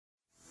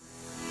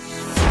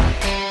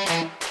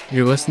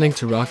You're listening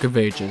to Rock of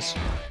Ages,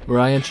 where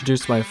I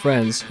introduce my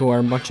friends who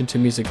are much into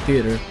music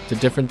theater to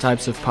different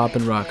types of pop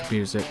and rock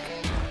music.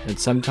 And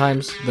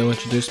sometimes they'll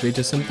introduce me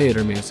to some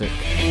theater music.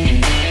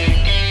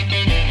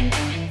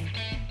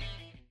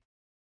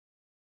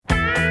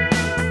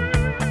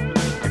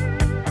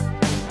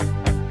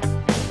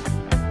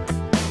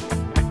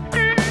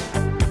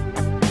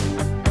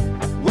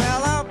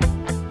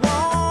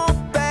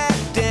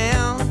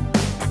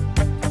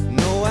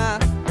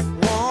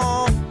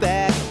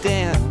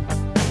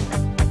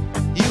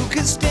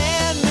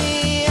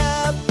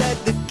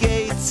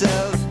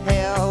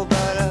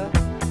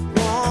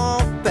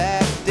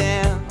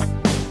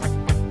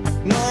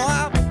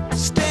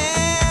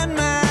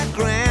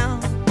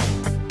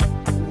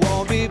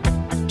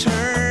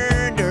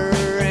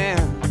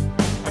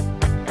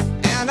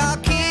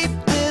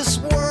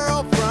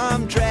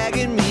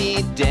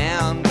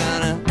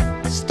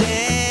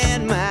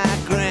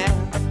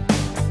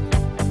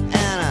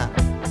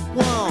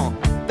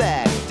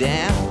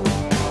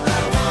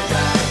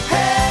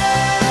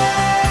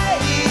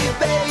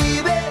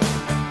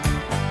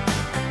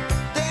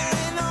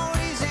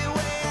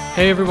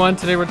 Hey everyone,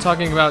 today we're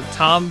talking about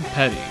Tom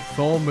Petty,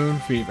 Full Moon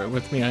Fever.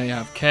 With me I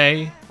have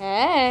Kay.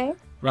 Hey.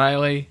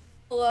 Riley.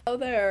 Hello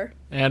there.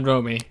 And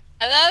Romy.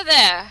 Hello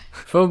there.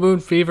 Full Moon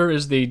Fever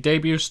is the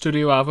debut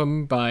studio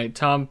album by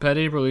Tom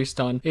Petty,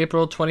 released on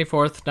April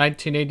 24th,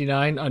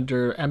 1989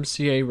 under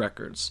MCA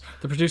Records.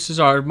 The producers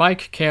are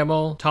Mike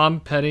Campbell,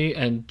 Tom Petty,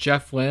 and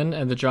Jeff Lynne,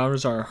 and the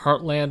genres are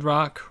heartland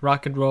rock,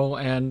 rock and roll,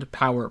 and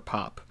power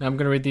pop. Now I'm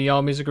going to read the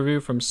All Music Review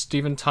from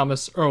Stephen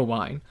Thomas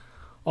Erlewine.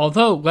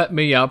 Although Let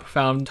Me Up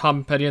found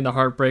Tom Petty and the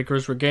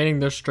Heartbreakers regaining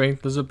their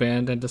strength as a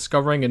band and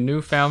discovering a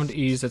newfound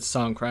ease at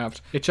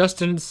songcraft, it just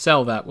didn't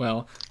sell that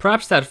well.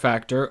 Perhaps that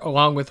factor,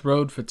 along with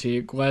road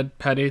fatigue, led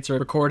Petty to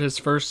record his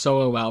first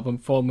solo album,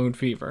 Full Moon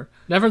Fever.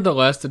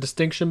 Nevertheless, the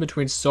distinction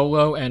between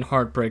solo and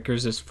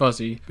Heartbreakers is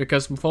fuzzy,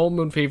 because Full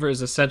Moon Fever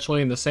is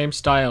essentially in the same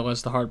style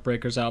as the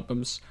Heartbreakers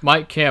albums.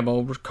 Mike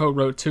Campbell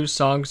co-wrote 2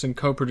 songs and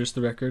co-produced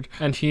the record,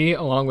 and he,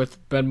 along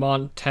with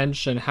Benmont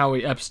Tench and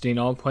Howie Epstein,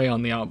 all play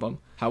on the album.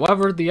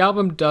 However, the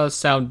album does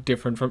sound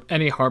different from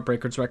any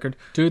Heartbreakers record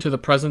due to the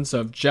presence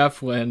of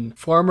Jeff Lynne,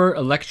 former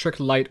Electric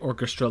Light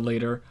Orchestra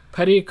leader.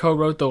 Petty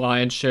co-wrote the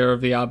lion's share of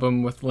the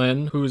album with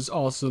Lynne, who is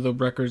also the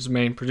record's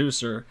main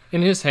producer.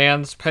 In his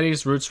hands,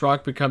 Petty's roots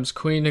rock becomes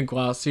clean and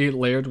glossy,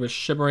 layered with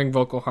shimmering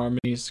vocal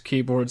harmonies,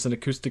 keyboards, and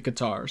acoustic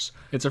guitars.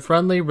 It's a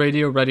friendly,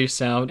 radio-ready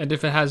sound, and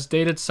if it has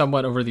dated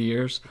somewhat over the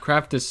years, the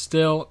craft is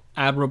still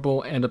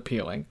admirable and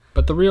appealing.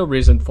 But the real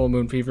reason Full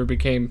Moon Fever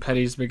became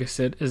Petty's biggest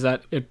hit is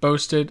that it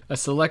boasted a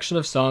selection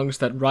of songs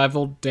that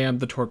rivaled Damn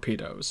the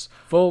Torpedoes.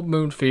 Full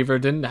Moon Fever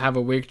didn't have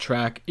a weak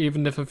track,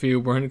 even if a few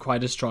weren't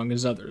quite as strong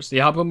as others. The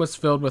album was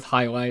filled with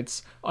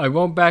highlights: I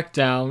Won't Back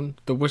Down,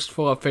 The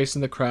Wistful of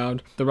Facing the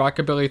Crowd, the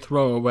rockabilly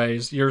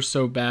throwaways, You're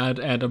So Bad,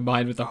 and A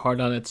Mind with a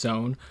Heart on Its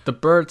Own, the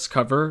Birds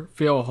cover,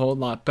 Feel a Whole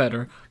Lot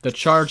Better, the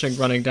charging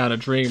Running Down a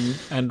Dream,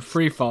 and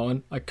Free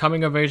Fallin', a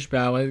coming-of-age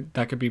ballad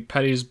that could be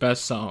Petty's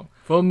best song.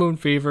 Full Moon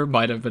Fever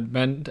might have been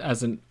meant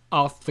as an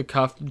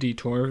off-the-cuff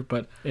detour,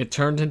 but it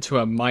turned into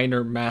a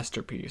minor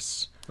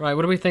masterpiece. Right,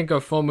 what do we think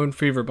of Full Moon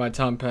Fever by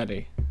Tom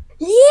Petty?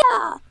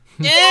 Yeah!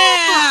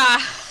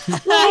 Yeah!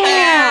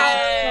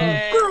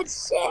 Yeah! Good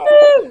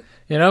shit!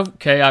 You know,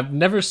 Kay, I've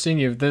never seen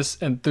you this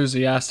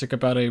enthusiastic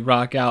about a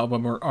rock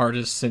album or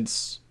artist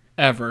since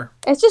ever.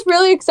 It's just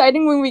really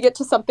exciting when we get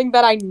to something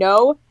that I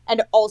know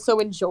and also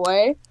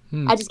enjoy.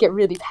 I just get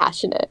really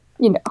passionate,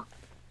 you know.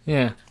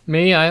 Yeah,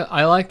 me,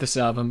 I like this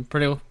album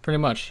pretty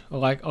much. I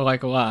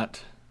like a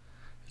lot.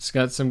 It's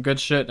got some good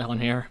shit on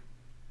here.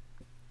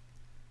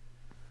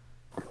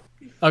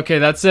 Okay,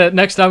 that's it.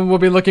 Next album we'll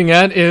be looking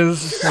at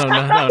is no.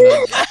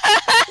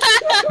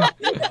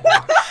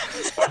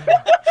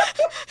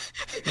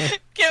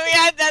 Can we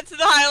add that to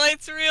the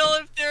highlights reel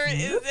if there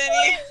is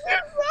any?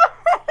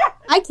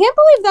 I can't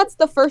believe that's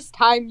the first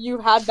time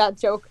you've had that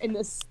joke in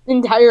this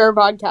entire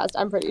podcast,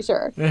 I'm pretty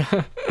sure.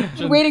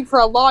 You're waiting for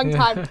a long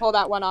time to pull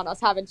that one on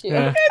us, haven't you?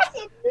 Yeah. It's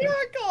a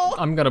miracle!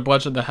 I'm gonna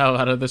bludgeon the hell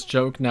out of this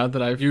joke now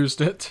that I've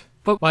used it.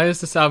 But why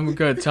is this album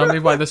good? Tell me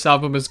why this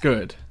album is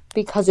good.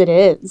 Because it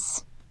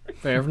is.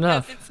 Fair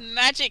enough. It's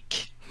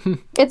magic.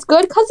 It's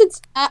good because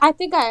it's, I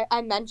think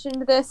I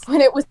mentioned this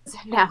when it was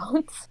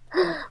announced,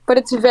 but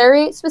it's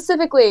very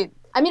specifically,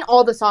 I mean,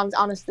 all the songs,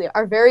 honestly,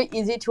 are very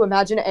easy to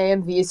imagine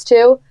AMVs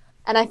to,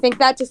 and I think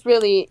that just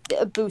really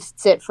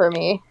boosts it for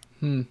me.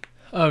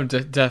 Oh,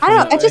 definitely. I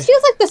don't know, it just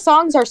feels like the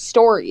songs are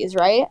stories,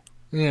 right?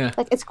 Yeah.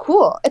 Like, it's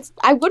cool.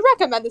 I would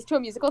recommend this to a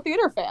musical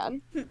theater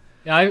fan.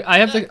 Yeah,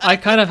 I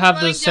kind of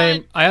have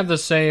the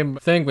same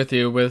thing with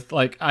you with,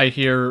 like, I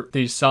hear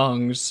these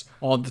songs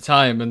all the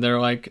time and they're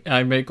like,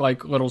 I make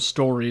like little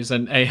stories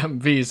and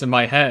AMVs in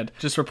my head.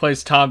 Just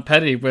replace Tom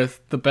Petty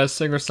with the best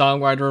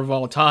singer-songwriter of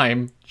all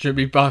time,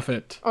 Jimmy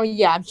Buffett. Oh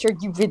yeah, I'm sure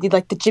you really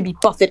like the Jimmy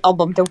Buffett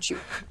album, don't you?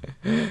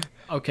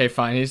 Okay,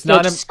 fine. He's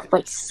not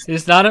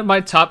in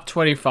my top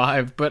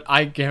 25, but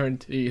I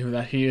guarantee you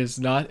that he is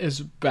not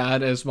as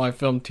bad as my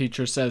film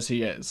teacher says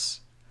he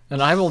is.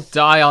 And I will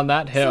die on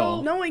that hill.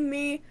 So, knowing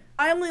me,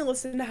 I only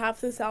listened to half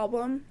this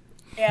album,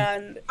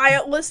 and I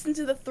listened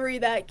to the 3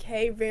 that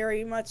Kay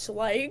very much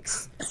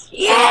likes.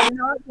 Yeah, I'm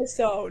not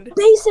disowned.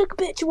 basic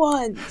bitch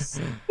ones.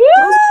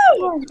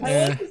 Woo! I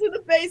Yeah. listened to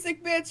the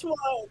basic bitch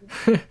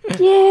one.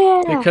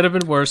 Yeah. It could have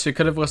been worse. You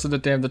could have listened to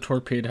Damn the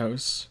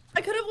Torpedoes.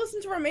 I could have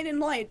listened to Remain in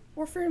Light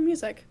or Fair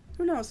Music.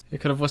 Who knows? You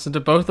could have listened to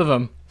both of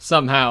them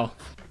somehow,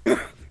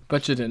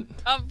 but you didn't.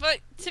 But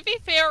to be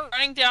fair,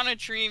 Running Down a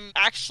Dream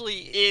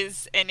actually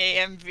is an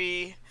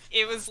AMV.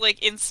 It was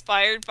like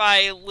inspired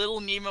by Little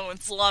Nemo in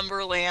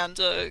Slumberland,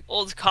 the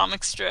old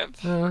comic strip.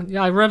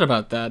 Yeah, I read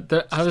about that.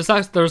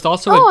 There's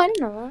also Oh, I didn't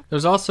know that.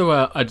 there's also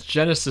a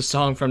Genesis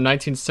song from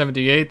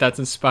 1978 that's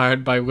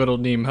inspired by Little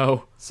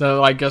Nemo.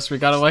 So I guess we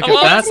gotta look Oh,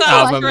 at that so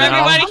album for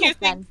now. everybody who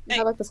Then, thinks-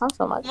 I like the song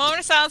so much. Moment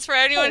of silence for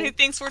anyone who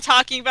thinks we're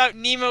talking about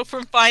Nemo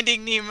from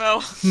Finding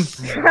Nemo.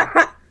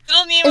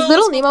 Little Nemo Is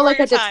Little was Nemo before like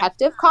a your time.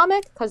 detective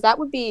comic? Because that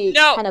would be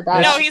No, kind of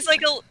bad. no, he's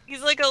like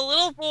a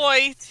little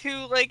boy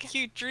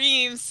who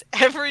dreams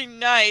every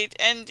night,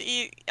 and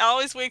he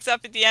always wakes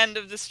up at the end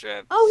of the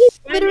strip. Oh, he's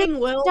literally Finding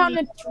Will down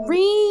a Nemo.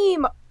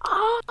 dream.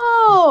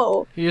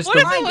 Oh, He used What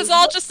to- if it was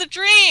all just a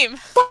dream?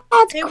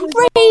 that's It was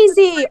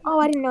crazy. Oh,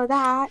 I didn't know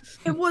that.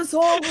 It was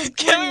all a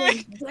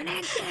Can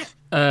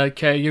dream.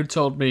 Kay, you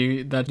told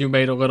me that you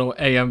made a little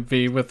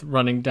AMV with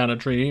Running Down a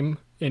Dream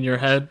in your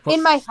head. What-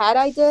 In my head,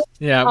 I did.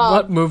 yeah,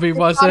 what movie It's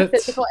was not a it?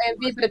 physical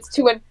AMV, but it's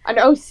to an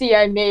OC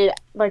I made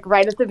like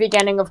right at the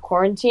beginning of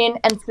quarantine,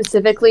 and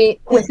specifically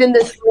within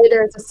this story,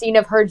 there's a scene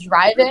of her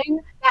driving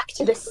back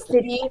to the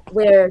city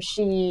where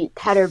she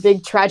had her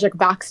big tragic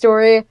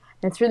backstory.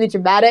 And it's really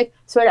dramatic.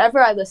 So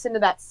whenever I listen to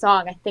that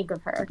song, I think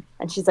of her,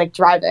 and she's like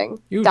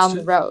driving You down s-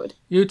 the road.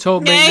 You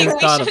told me Nay, you we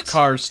thought of should-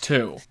 Cars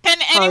 2. Can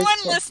anyone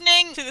Cars 2.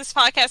 listening to this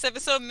podcast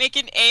episode make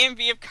an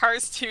AMV of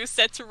Cars 2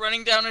 set to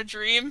Running Down a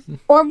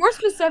Dream? Or more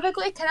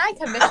specifically, can I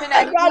commission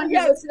anyone who's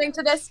yes. listening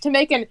to this to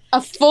make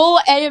a full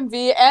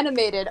AMV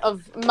animated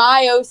of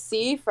my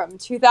OC from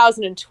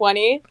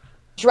 2020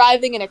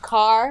 driving in a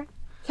car?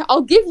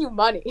 I'll give you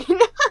money.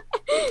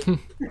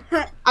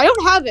 I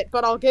don't have it,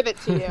 but I'll give it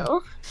to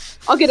you.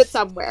 I'll get it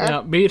somewhere.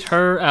 Now, meet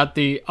her at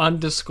the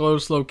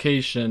undisclosed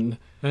location,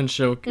 and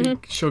she'll give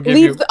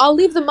you. I'll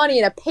leave the money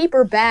in a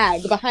paper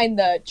bag behind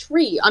the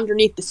tree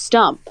underneath the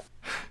stump.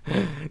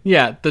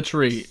 Yeah, the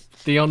tree.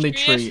 The only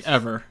Tree tree is-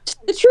 ever.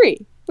 The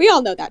tree. We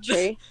all know that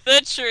tree.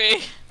 The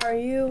tree. Are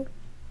you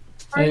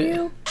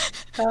Yeah.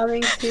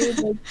 coming to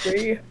the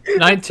tree?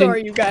 19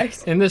 Sorry, you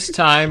guys. In this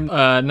time,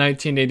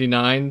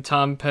 1989,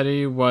 Tom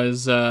Petty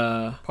was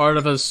part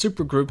of a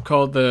supergroup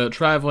called the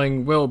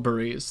Traveling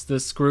Wilburys.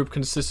 This group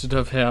consisted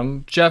of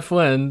him, Jeff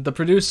Lynne, the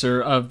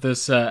producer of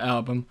this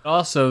album.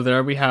 Also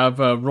there we have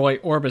Roy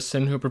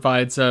Orbison, who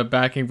provides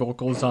backing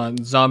vocals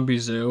on Zombie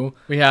Zoo.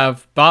 We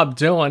have Bob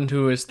Dylan,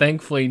 who is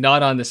thankfully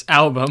not on this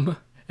album.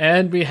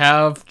 And we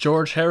have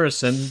George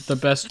Harrison, the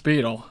best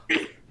Beatle.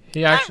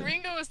 He Not actually...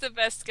 Ringo was the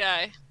best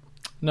guy.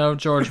 No,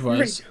 George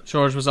was.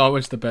 George was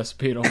always the best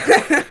Beatle.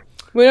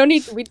 We don't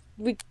need.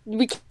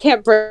 We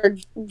can't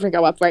bring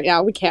Ringo up right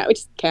now. We can't. We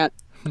just can't.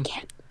 We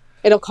can't.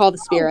 It'll call the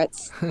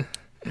spirits.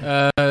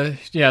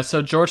 Yeah,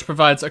 so George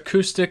provides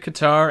acoustic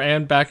guitar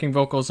and backing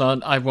vocals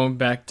on I Won't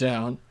Back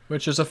Down,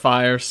 which is a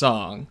fire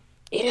song.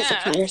 It is a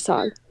Yeah. fire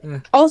song.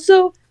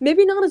 Also,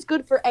 maybe not as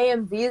good for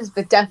AMVs,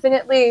 but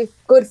definitely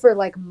good for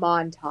like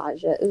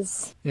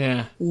montages.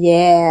 Yeah.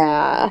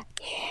 Yeah.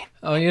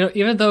 Oh, you know,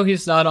 even though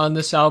he's not on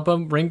this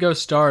album, Ringo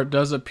Starr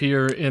does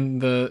appear in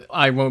the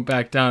I Won't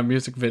Back Down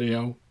music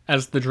video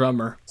as the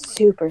drummer.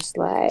 Super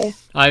slay.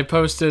 I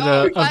posted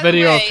Oh, a by the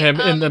video way, of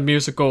him in the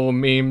musical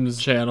memes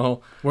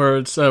channel where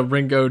it's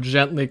Ringo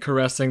gently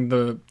caressing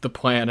the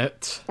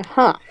planet.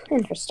 Huh.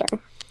 Interesting.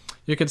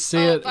 You can see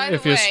Oh, it by the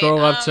if you way,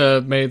 scroll up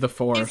to May the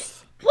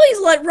 4th. Please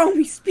let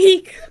Romy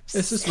speak.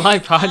 This is my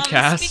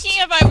podcast.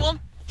 Speaking of I won't,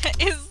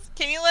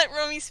 can you let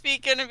Romy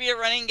speak gonna be a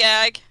running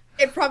gag?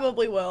 It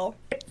probably will.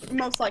 It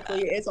most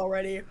likely is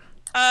already.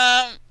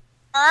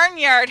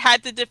 Barnyard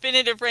had the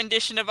definitive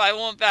rendition of I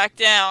Won't Back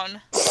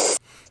Down.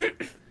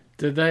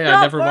 Did they? Not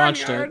I never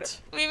watched Barnyard.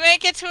 it. We may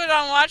get to it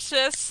on Watch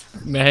This.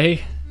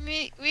 May?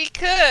 We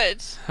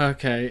could.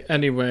 Okay,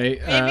 anyway.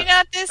 Maybe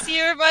not this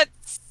year, but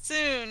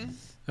soon.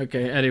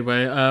 Okay,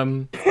 anyway.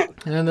 And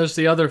then there's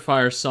the other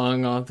fire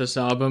song off this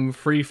album,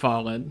 Free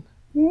Fallin'.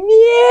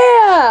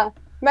 Yeah.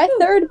 My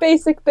third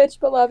basic bitch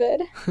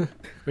beloved.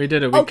 We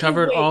did it. We Okay,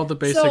 covered wait, all the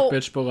basic so-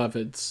 bitch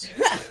beloveds.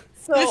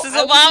 So This is I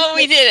a would llama, just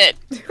we did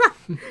it.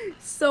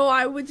 So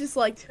I would just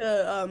like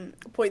to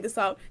point this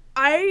out.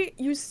 I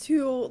used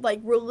to like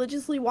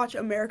religiously watch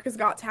America's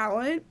Got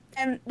Talent,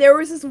 and there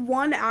was this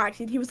one act,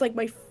 and he was like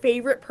my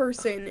favorite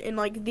person in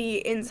like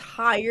the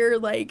entire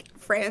like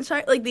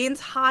franchise, like the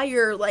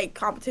entire like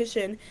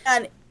competition.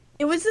 And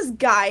it was this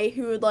guy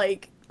who would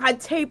like had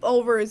tape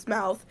over his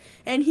mouth,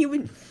 and he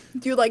would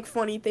do like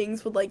funny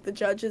things with like the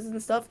judges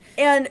and stuff.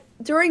 And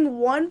during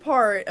one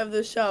part of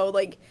the show,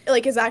 like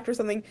his act or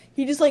something,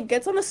 he just like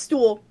gets on a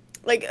stool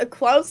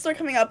clouds start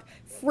coming up,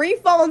 Free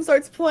Fallin'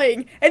 starts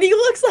playing, and he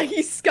looks like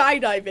he's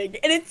skydiving,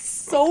 and it's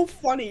so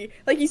funny.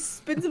 Like, he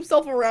spins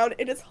himself around,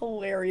 and it's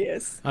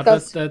hilarious. I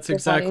bet that's so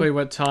exactly funny.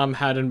 what Tom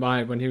had in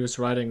mind when he was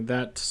writing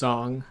that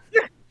song.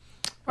 A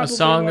Probably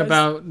song was.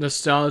 about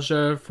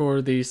nostalgia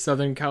for the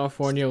Southern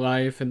California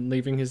life and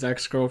leaving his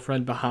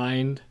ex-girlfriend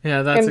behind.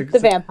 Yeah, that's And the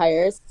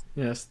vampires.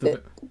 yes, You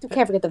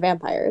can't forget the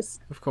vampires.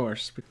 of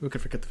course. Who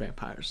could forget the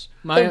vampires?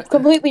 They're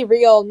completely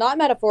real, not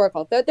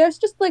metaphorical. There's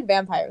just like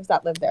vampires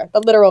that live there. The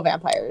literal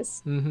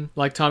vampires.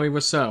 Like Tommy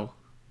Wiseau.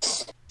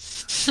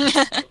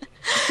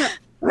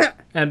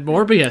 And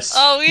Morbius.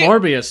 Oh, yeah.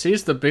 Morbius,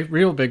 he's the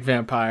real big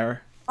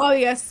vampire. Oh,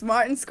 yes,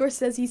 Martin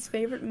Scorsese's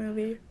favorite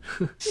movie.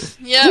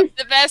 Yep,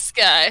 the best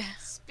guy.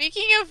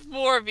 Speaking of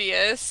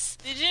Morbius,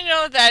 did you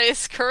know that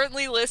is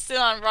currently listed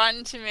on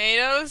Rotten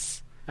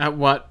Tomatoes? At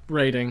what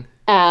rating?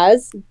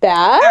 As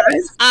bad?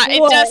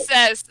 It What? just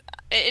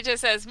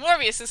says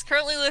Morbius is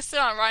currently listed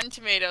on Rotten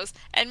Tomatoes,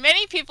 and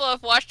many people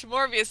have watched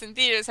Morbius in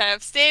theaters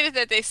have stated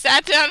that they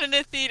sat down in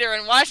a theater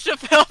and watched the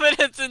film in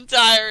its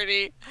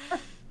entirety.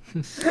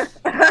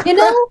 You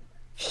know?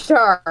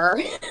 Sure.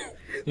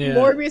 Yeah,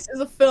 Morbius is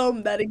a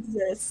film that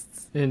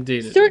exists.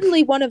 indeed. it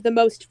Certainly one of the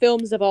most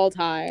films of all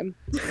time.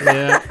 is.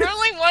 Yeah,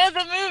 Currently one of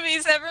the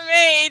movies ever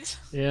made.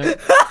 yeah.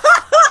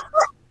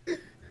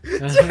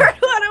 Jared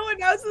Leto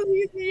announces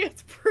he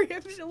is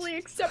preemptively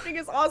accepting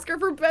his Oscar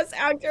for Best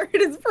Actor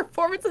in his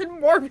performance in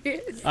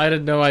Morbius. I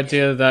had no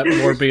idea that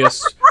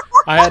Morbius.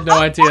 I had no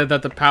idea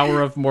that the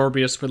power of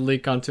Morbius would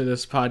leak onto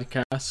this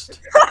podcast.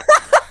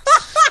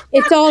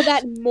 It's all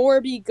that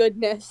Morby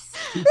goodness.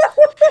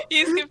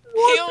 He will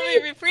be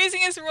reprising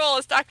his role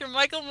as Dr.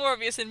 Michael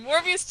Morbius in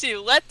Morbius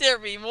 2, Let There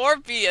Be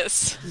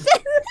Morbius.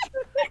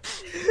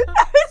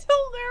 It's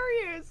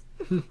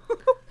hilarious.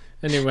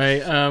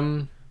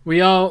 Anyway, we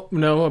all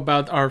know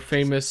about our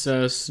famous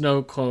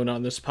snow clone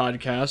on this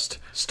podcast.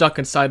 Stuck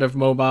inside of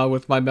mobile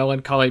with my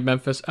melancholy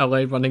Memphis,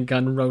 LA running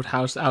gun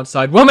roadhouse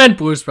outside. Woman!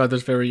 Blues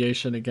Brothers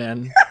variation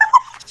again.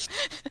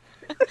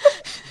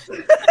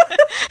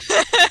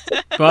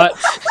 But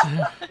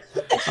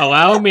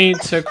allow me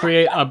to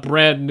create a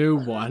brand new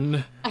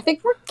one. I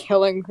think we're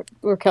killing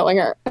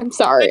her. I'm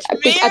sorry.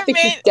 Which I think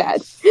she's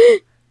dead.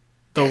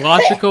 The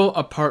Logical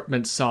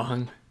Apartment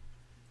Song.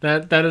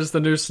 That is the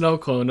new snow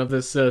clone of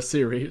this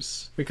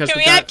series. Because Can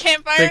we add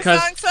Campfire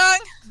Song?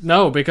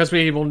 No, because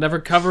we will never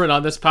cover it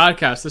on this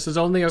podcast. This is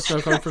only a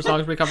snow clone for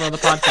songs we cover on the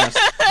podcast.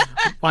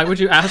 Why would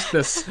you ask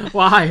this?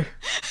 Why?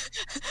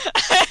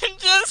 I'm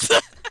just...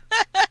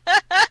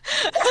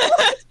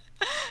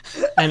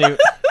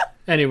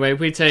 Anyway,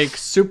 we take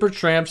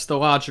Supertramp's The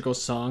Logical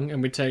Song,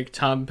 and we take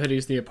Tom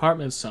Petty's The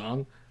Apartment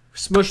Song,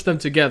 smush them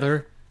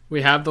together,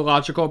 we have The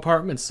Logical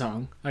Apartment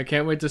Song. I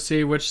can't wait to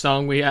see which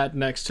song we add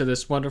next to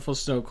this wonderful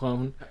snow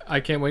clone. I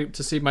can't wait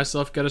to see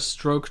myself get a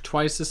stroke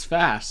twice as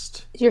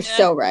fast. You're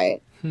so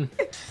right. The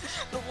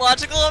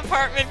Logical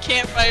Apartment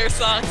Campfire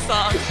Song.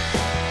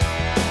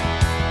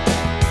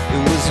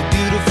 It was a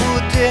beautiful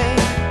day,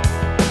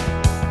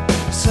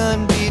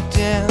 sun beat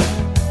down,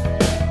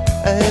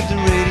 I had the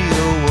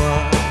radio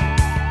on,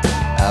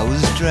 I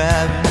was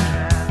driving,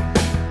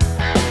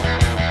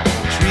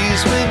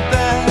 trees went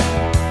by,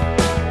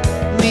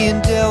 me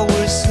and Del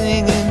were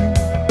singing,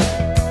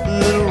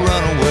 Little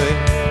Runaway,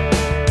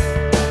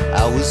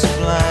 I was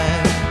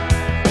flying,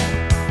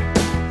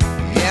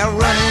 yeah,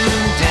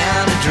 running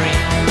down a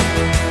dream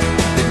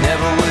that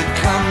never would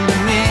come to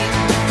me,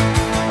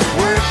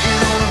 working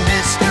on a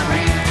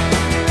mystery,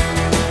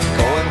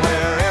 going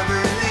wherever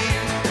it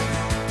leads,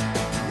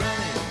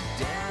 running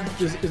down.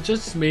 Is it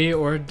just me,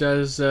 or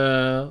does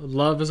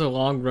Love is a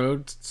Long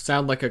Road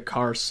sound like a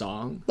Cars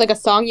song? Like a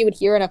song you would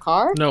hear in a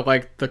car? No,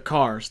 like the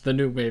Cars, the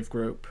new wave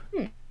group.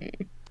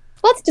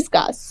 Let's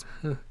discuss.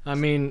 I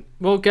mean,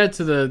 we'll get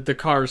to the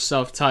Cars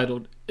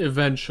self-titled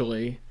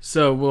eventually,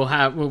 so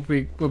we'll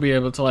be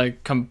able to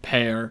like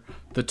compare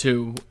the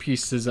two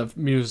pieces of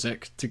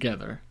music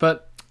together.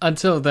 But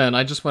until then,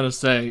 I just want to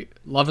say,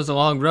 Love is a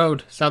Long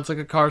Road sounds like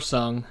a Cars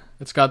song.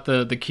 It's got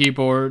the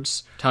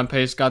keyboards. Tom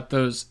Petty's got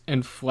those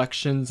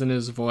inflections in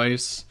his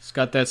voice. It's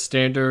got that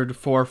standard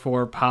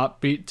 4/4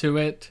 pop beat to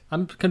it.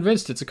 I'm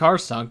convinced it's a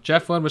Cars song.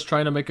 Jeff Lynne was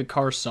trying to make a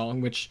Cars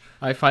song, which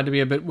I find to be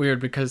a bit weird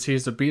because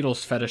he's a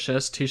Beatles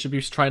fetishist. He should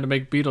be trying to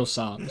make Beatles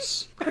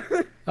songs.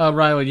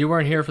 Riley, you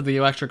weren't here for the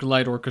Electric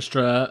Light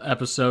Orchestra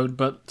episode,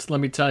 but let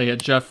me tell you,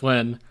 Jeff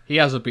Lynne, he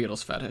has a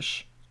Beatles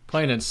fetish.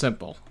 Plain and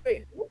simple.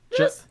 Wait, what?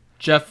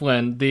 Jeff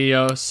Lynne,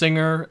 the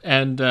singer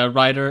and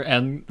writer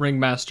and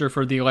ringmaster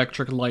for the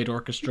Electric Light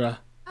Orchestra.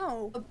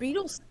 Oh, a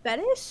Beatles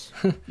fetish?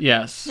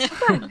 Yes.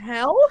 What the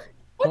hell?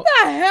 What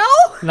the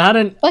hell? Not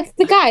an... Like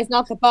the guys,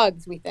 not the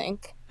bugs, we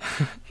think.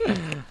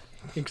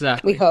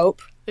 Exactly. We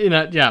hope.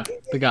 Yeah,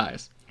 the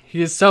guys.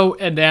 He is so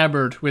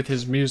enamored with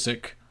his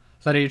music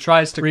that he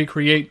tries to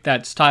recreate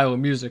that style of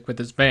music with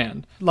his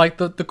band. Like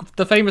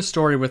the famous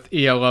story with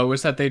ELO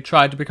is that they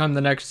tried to become the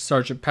next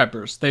Sgt.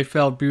 Pepper's. They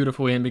failed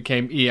beautifully and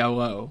became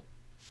ELO.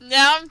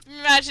 Now I'm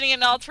imagining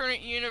an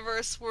alternate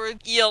universe where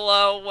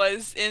ELO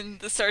was in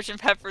the Sgt.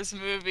 Pepper's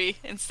movie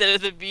instead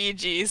of the Bee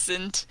Gees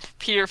and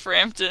Peter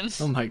Frampton.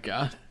 Oh my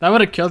god. That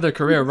would have killed their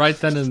career right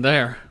then and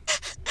there.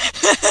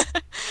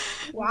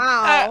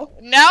 Wow.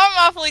 Now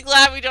I'm awfully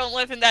glad we don't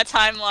live in that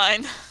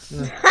timeline.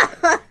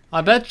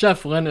 I bet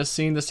Jeff Lynne has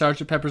seen the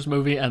Sgt. Pepper's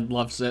movie and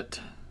loves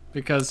it.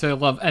 Because he'll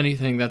love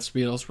anything that's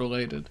Beatles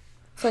related.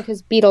 It's like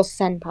his Beatles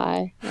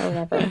senpai or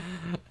whatever.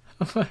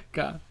 Oh my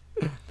god.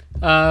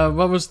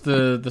 What was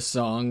the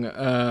song?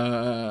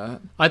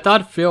 I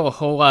thought Feel a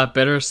Whole Lot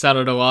Better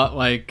sounded a lot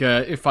like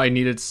If I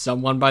Needed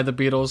Someone by the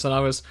Beatles, and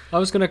I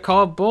was gonna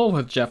call bull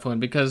with Jeff Lynne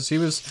because he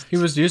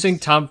was using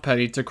Tom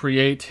Petty to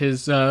create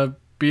his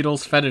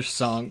Beatles fetish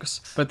songs.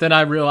 But then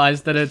I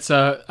realized that it's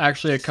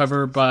actually a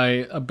cover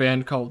by a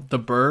band called The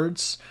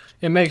Byrds.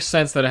 It makes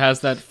sense that it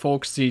has that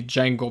folksy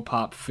jangle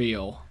pop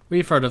feel.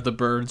 We've heard of The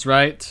Byrds,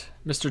 right?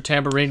 Mr.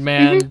 Tambourine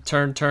Man,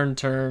 Turn, Turn,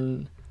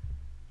 Turn.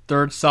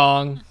 Third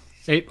song.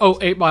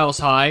 8 Miles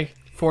High.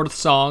 Fourth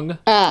song.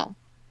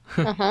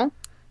 Uh-huh.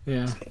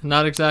 Yeah,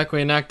 not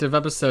exactly an active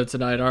episode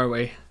tonight, are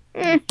we?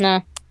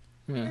 No.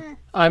 Yeah.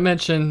 I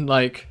mentioned,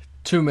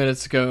 2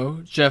 minutes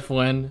ago, Jeff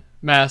Lynne,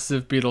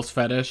 massive Beatles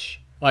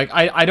fetish.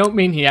 I don't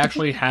mean he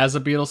actually has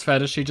a Beatles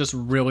fetish, he just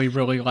really,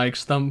 really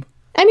likes them.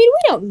 I mean, we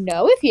don't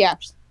know if he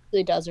actually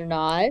does or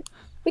not.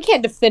 We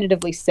can't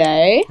definitively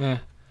say. Yeah.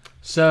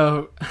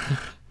 So...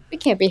 We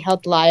can't be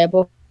held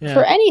liable Yeah.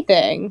 for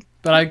anything.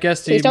 But I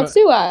guess Please don't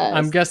sue us.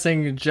 I'm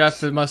guessing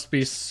Jeff must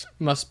be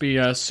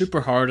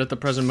super hard at the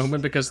present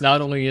moment because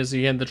not only is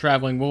he in the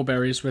Traveling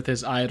Wilburys with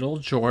his idol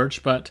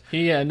George, but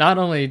he not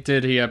only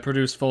did he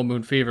produce Full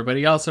Moon Fever, but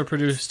he also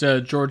produced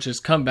George's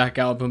comeback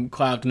album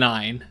Cloud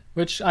 9,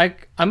 which I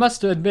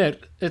must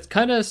admit it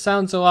kind of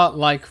sounds a lot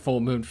like Full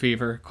Moon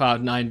Fever.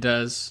 Cloud 9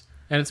 does.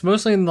 And it's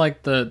mostly in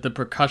the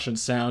percussion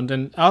sound,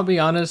 and I'll be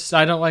honest,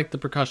 I don't like the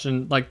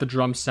percussion, the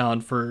drum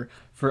sound for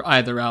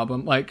either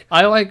album.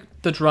 I like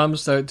the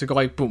drums to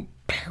go boom,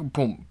 pow,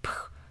 boom,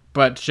 pow.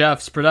 But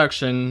Jeff's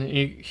production,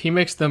 he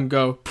makes them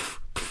go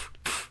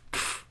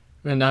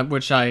and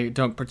which I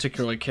don't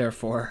particularly care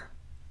for.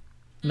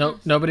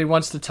 Nobody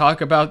wants to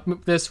talk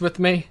about this with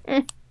me?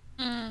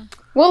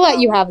 We'll let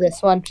you have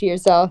this one to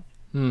yourself.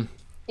 You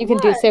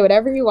can say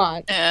whatever you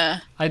want. Yeah.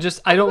 I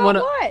don't want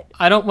to. What?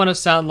 I don't want to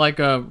sound like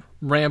a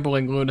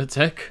rambling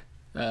lunatic.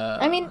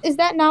 I mean, is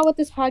that not what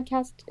this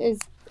podcast is?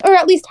 Or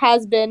at least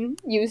has been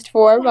used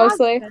for,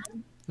 mostly.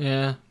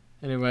 Yeah.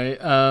 Anyway,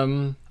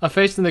 A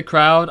Face in the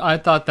Crowd, I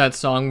thought that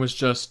song was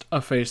just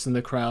A Face in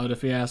the Crowd,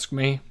 if you ask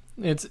me.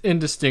 It's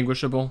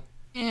indistinguishable.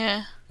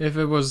 Yeah. If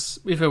it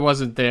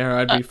wasn't there,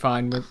 I'd be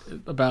fine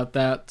about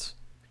that.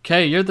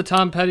 Kay, you're the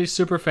Tom Petty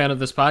super fan of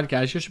this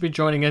podcast. You should be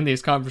joining in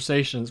these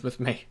conversations with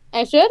me.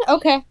 I should?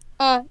 Okay.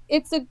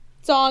 It's a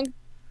song.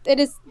 It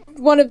is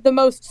one of the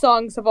most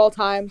songs of all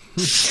time.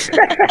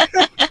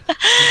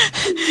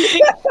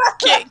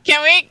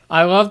 Can we?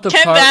 I love the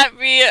Can part. that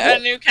be a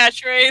new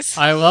catchphrase?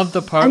 I love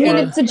the part I mean,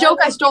 where it's a joke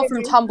I stole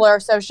from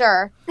Tumblr, so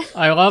sure.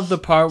 I love the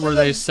part where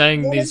they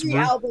sang these.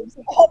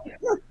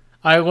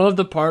 I love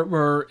the part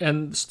where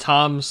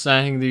Tom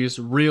sang these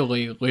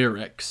really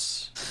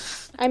lyrics.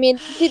 I mean,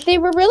 they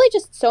were really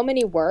just so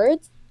many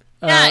words.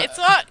 Yeah,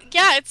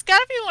 it's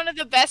gotta be one of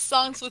the best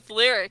songs with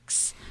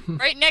lyrics.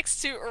 Right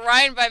next to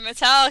Orion by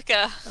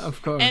Metallica.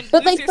 Of course. And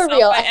But Lose for Yourself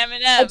real, by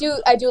Eminem.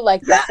 I do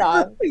like this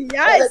song.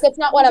 Yes. It's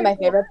not one of my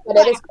favorites, but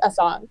it is a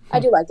song. I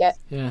do like it.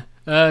 Yeah.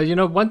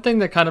 One thing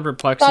that kind of Got a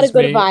perplexes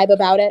good me. vibe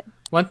about it.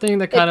 One thing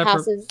that kind of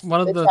passes one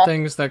of the the test.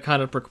 things that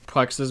kind of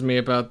perplexes me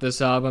about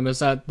this album is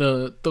that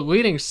the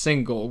leading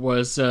single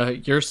was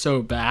 "You're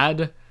So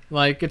Bad."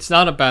 It's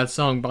not a bad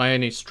song by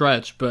any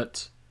stretch,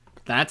 but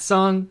that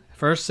song,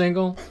 first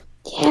single.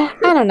 Yeah,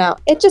 I don't know.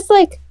 It just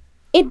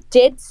it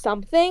did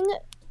something.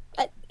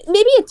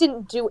 Maybe it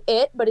didn't do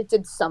it, but it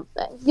did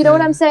something. You know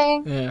what I'm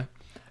saying? Yeah,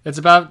 it's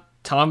about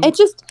Tom.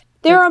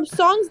 There are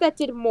songs that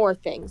did more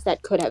things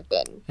that could have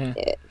been. Yeah.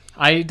 It.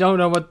 I don't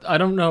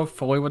know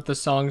fully what the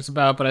song's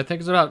about, but I think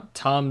it's about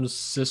Tom's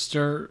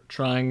sister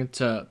trying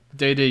to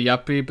date a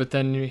yuppie, but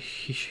then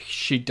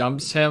she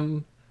dumps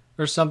him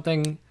or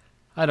something.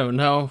 I don't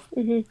know.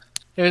 Mhm.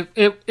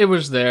 It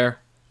was there.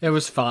 It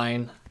was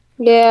fine.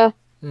 Yeah.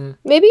 Mm.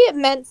 Maybe it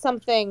meant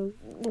something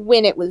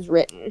when it was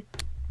written,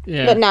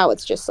 Yeah. but now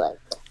it's just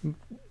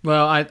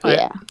Well,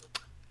 yeah.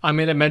 I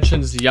mean, it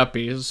mentions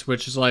yuppies,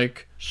 which is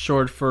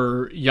short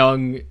for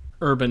young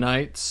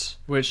urbanites,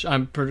 which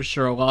I'm pretty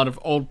sure a lot of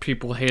old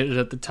people hated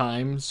at the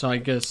time. So I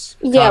guess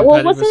Yeah, Tom well,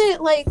 Petty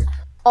wasn't it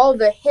all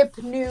the hip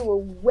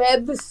new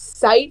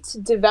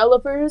website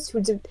developers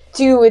who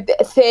do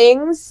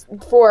things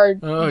for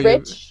Oh,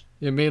 rich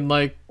You mean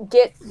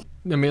get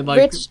you mean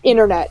rich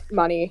internet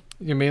money?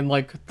 you mean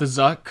the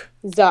Zuck?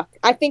 Zuck.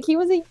 I think he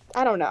was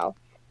I don't know.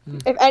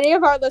 If any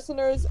of our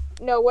listeners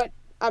know what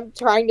I'm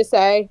trying to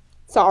say,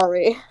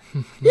 sorry.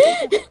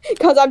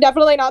 Because I'm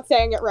definitely not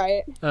saying it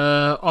right.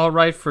 All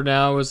Right for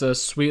Now is a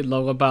sweet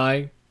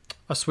lullaby.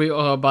 A sweet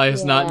lullaby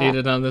is not Yeah.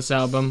 needed on this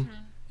album.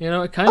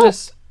 It kind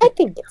of I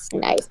think it's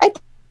nice. I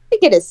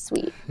think it is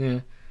sweet.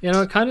 yeah. You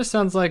know, it kind of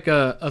sounds like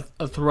a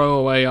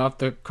throwaway off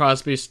the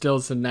Crosby,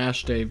 Stills, and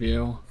Nash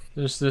debut.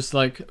 There's this,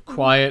 like,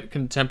 quiet,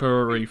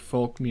 contemporary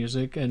folk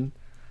music, and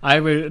I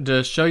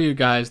would show you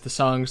guys the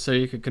song so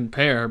you could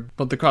compare,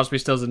 but the Crosby,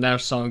 Stills, and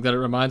Nash song that it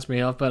reminds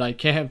me of, but I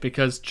can't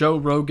because Joe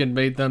Rogan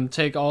made them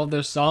take all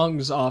their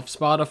songs off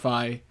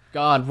Spotify.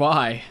 God,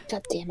 why?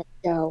 God damn it,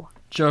 Joe.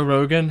 Joe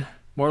Rogan?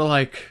 More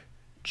like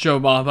Joe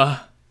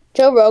Mama.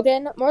 Joe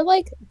Rogan, more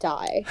like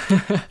die.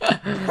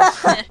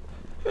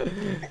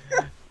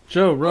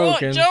 Joe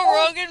Rogan. Joe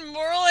Rogan,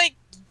 more like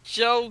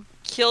Joe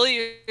kill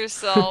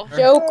yourself.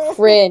 Joe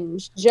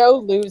cringe. Joe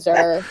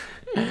loser.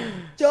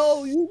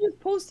 Joe, you just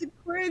posted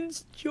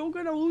cringe. Joe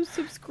gonna lose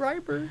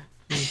subscriber.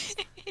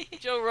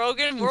 Joe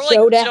Rogan, more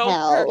Joe like to Joe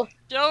hell.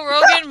 Joe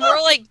Rogan,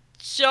 more like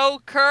Joe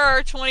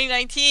Kerr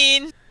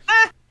 2019.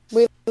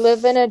 We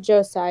live in a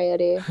Joe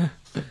society.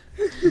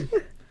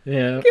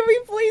 Yeah. Can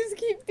we please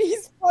keep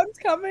these puns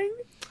coming?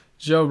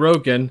 Joe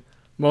Rogan,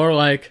 more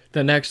like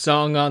the next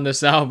song on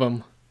this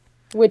album.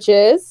 Which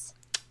is?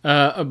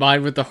 A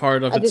Mind with a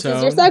Heart of Its This Own.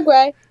 is your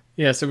segue.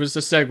 Yes, it was a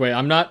segue.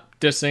 I'm not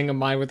dissing A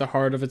Mind with a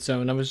Heart of Its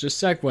Own. I was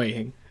just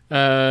segueing.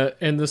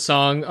 In the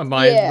song A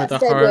Mind Yeah, with a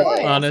segue.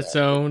 Heart on Its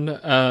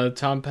Own,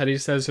 Tom Petty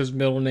says his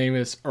middle name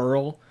is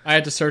Earl. I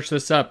had to search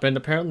this up, and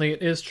apparently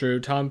it is true.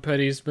 Tom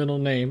Petty's middle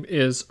name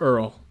is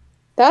Earl.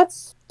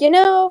 That's,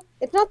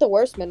 it's not the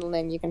worst middle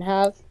name you can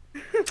have.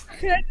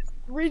 Can I just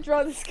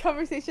redraw this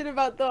conversation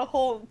about the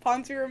whole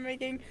puns we were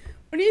making?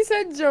 When you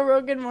said Joe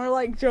Rogan more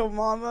like Joe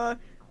Mama,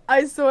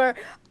 I swear,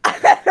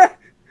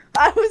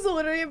 I was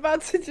literally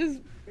about to just...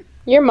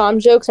 Your mom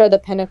jokes are the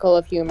pinnacle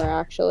of humor,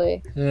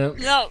 actually. Yeah.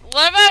 No,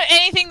 what about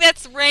anything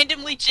that's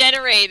randomly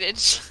generated?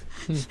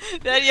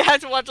 That you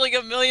have to watch like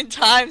a million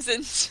times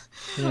and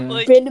Yeah.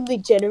 like Randomly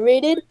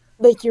generated?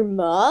 Like your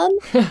mom?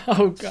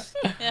 Oh, God.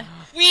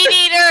 Weed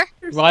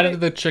eater. Why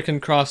did the chicken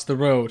cross the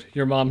road?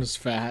 Your mom is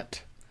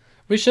fat.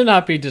 We should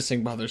not be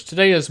dissing mothers.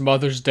 Today is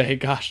Mother's Day,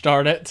 gosh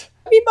darn it.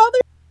 Happy Mother.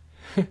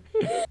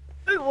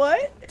 Wait,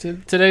 what?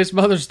 Today's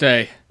Mother's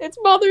Day. It's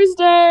Mother's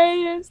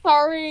Day.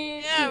 Sorry,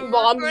 Yeah, we're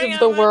moms recording of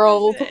the on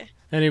world. Mother's Day.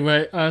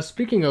 Anyway,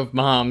 speaking of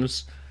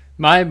moms,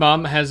 my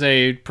mom has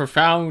a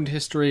profound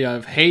history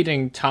of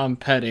hating Tom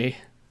Petty.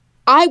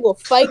 I will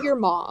fight your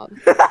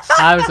mom.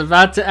 I was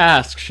about to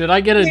ask, should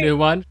I get a new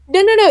one?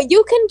 No.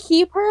 You can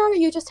keep her.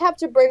 You just have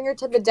to bring her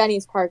to the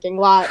Denny's parking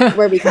lot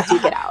where we can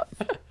duke it out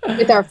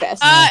with our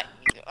fists.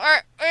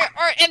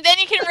 And then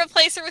you can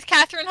replace her with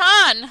Catherine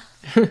Hahn.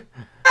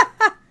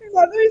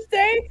 Mother's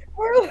Day?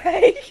 We're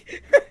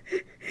like,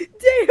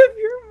 day of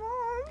your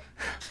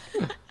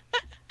mom.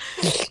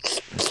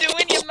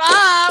 Doing your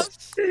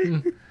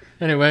mom.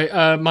 Anyway,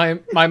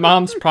 my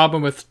mom's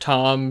problem with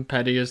Tom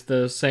Petty is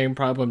the same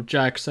problem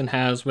Jackson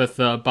has with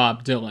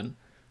Bob Dylan.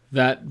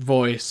 That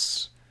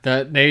voice.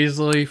 That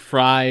nasally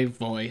fry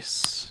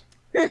voice.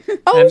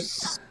 Oh,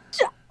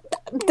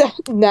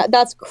 And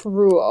that's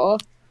cruel.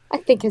 I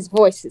think his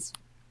voice is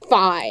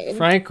fine.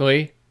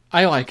 frankly,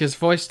 I like his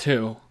voice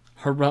too.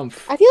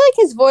 Harumph. I feel like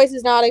his voice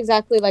is not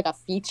exactly like a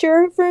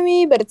feature for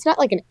me, but it's not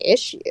like an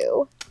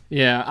issue.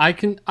 Yeah, I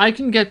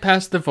can get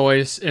past the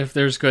voice if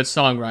there's good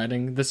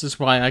songwriting. This is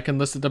why I can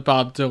listen to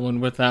Bob Dylan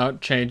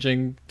without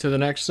changing to the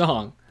next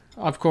song.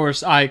 Of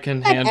course, I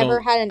can I've handle...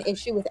 ever had an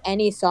issue with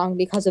any song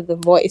because of the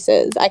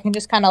voices. I can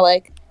just kind of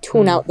like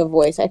tune out the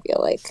voice, I feel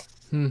like.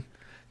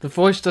 The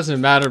voice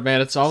doesn't matter,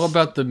 man. It's all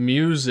about the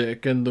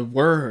music and the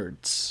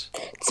words.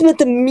 It's about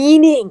the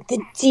meaning,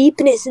 the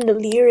deepness in the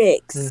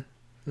lyrics.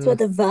 It's about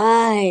the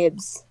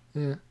vibes.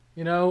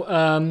 You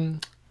know,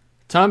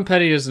 Tom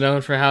Petty is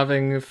known for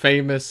having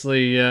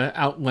famously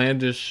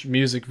outlandish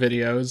music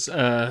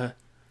videos.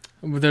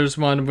 There's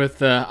one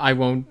with I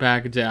Won't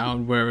Back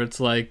Down, where it's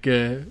like,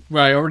 where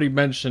I already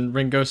mentioned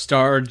Ringo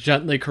Starr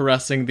gently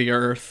caressing the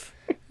earth.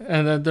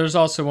 And then there's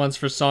also ones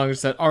for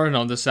songs that aren't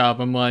on this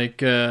album,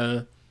 like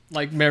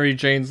Mary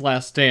Jane's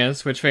Last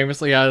Dance, which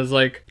famously has,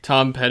 like,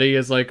 Tom Petty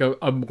as, like, a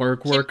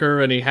work worker,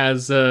 and he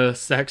has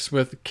sex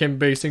with Kim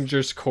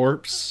Basinger's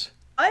corpse.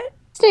 What?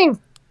 Interesting.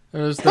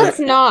 There's Let's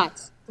the,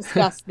 not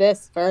discuss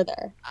this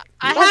further.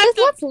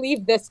 Let's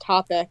leave this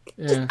topic.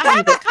 yeah. I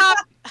have a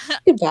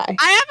Goodbye.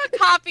 I have a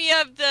copy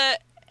of the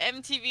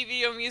MTV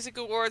Video Music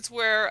Awards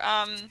where,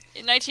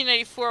 in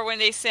 1994, when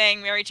they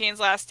sang Mary Jane's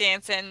Last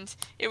Dance, and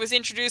it was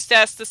introduced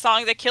as the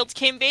song that killed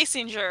Kim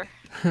Basinger.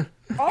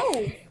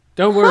 Oh.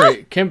 Don't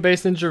worry, Kim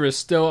Basinger is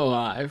still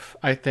alive,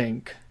 I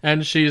think,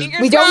 and she's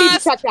Fingers We don't need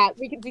to crossed. check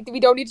that. We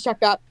don't need to check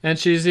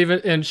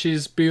that.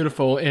 she's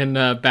beautiful in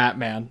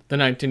Batman, the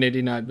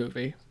 1989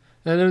 movie.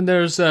 And then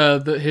there's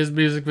his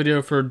music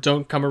video for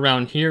Don't Come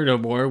Around Here No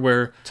More,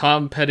 where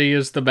Tom Petty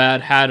is the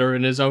Mad Hatter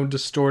in his own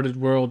distorted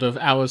world of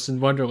Alice in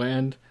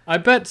Wonderland. I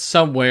bet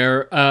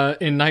somewhere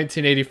in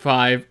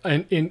 1985,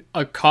 in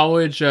a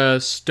college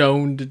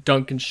stoned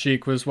Duncan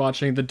Sheik was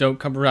watching the Don't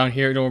Come Around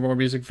Here No More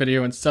music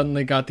video and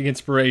suddenly got the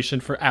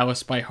inspiration for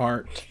Alice by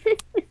Heart.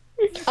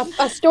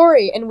 A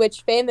story in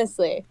which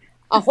famously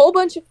a whole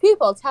bunch of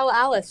people tell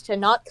Alice to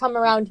not come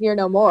around here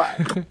no more.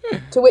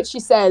 To which she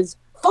says,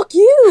 "Fuck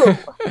you."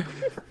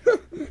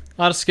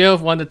 On a scale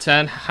of 1 to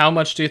 10, how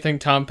much do you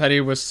think Tom Petty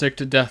was sick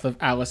to death of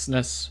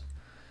Alice-ness?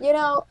 You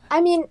know,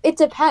 I mean, it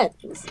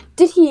depends.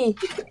 Did he?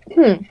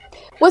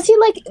 Was he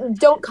like,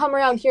 don't come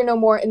around here no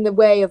more in the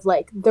way of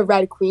like the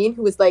Red Queen,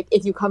 who was like,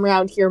 if you come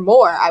around here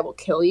more, I will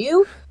kill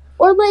you?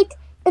 Or like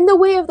in the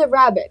way of the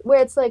rabbit,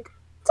 where it's like,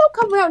 don't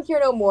come around here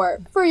no more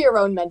for your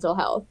own mental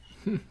health?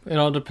 It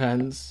all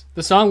depends.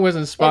 The song was It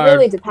inspired.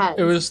 really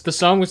depends. The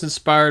song was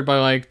inspired by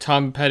like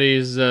Tom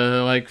Petty's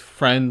like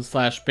friend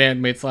slash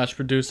bandmate slash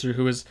producer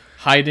who was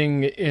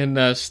hiding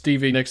in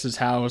Stevie Nicks'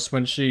 house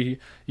when she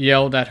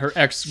yelled at her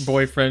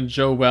ex-boyfriend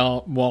Joe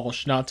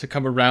Walsh not to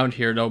come around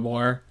here no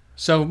more.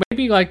 So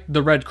maybe like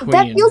the Red Queen.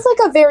 That feels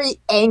like a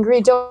very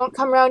angry "don't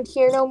come around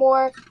here no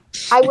more."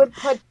 I would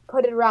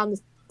put it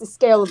around the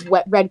scale of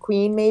Red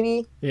Queen,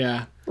 maybe.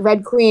 Yeah.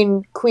 Red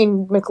Queen,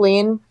 Queen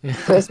McLean,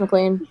 Chris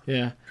McLean.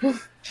 Yeah.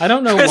 I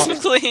don't know Chris why.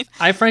 McLean.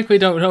 I frankly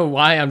don't know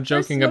why I'm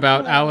joking Chris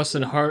about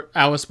McLean.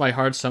 Alice by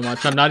Heart so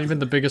much. I'm not even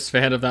the biggest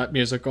fan of that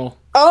musical.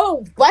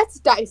 Oh, let's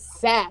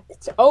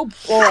dissect. Oh boy,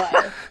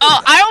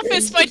 Oh, I will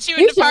fist fight you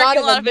in you the should not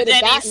parking have lot of a admitted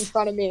that in Denny's.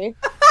 front of me.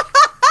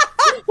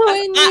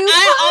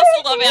 I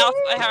also love Alice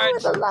by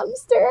Heart. The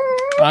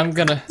lobster. I'm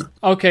gonna.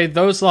 Okay,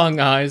 Those Long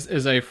Eyes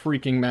is a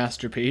freaking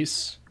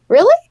masterpiece.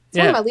 Really? It's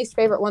one Yeah. of my least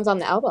favorite ones on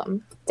the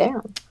album.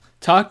 Damn.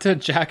 Talk to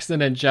Jackson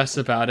and Jess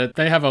about it.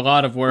 They have a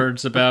lot of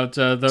words about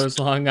Those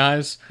Long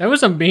Eyes. That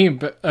was a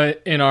meme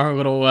in our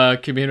little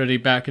community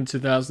back in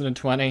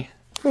 2020.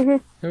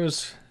 It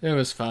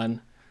was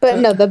fun. But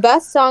no, the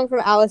best song from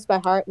Alice by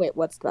Heart. Wait,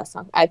 what's the best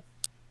song?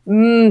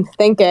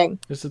 Thinking.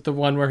 Is it the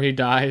one where he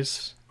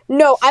dies?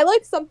 No, I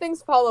like Some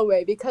Things Fall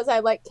Away because I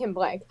like Kim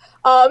Blank.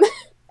 And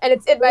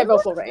it's in my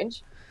vocal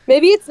range.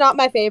 Maybe it's not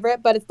my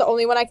favorite, but it's the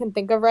only one I can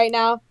think of right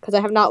now because I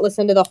have not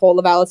listened to the whole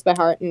of Alice by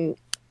Heart in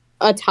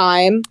a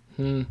time.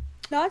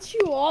 Not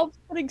you all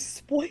putting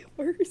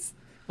spoilers.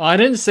 Well, I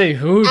didn't say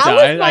who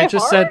Alice died. by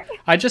Heart?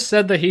 I just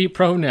said the he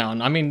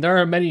pronoun. I mean, there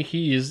are many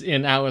he's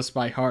in Alice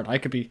by Heart. I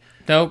could be.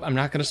 Nope, I'm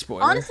not gonna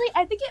spoil. Honestly,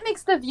 I think it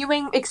makes the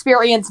viewing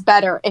experience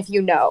better if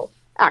you know,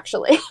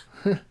 actually.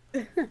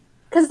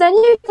 Because then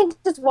you can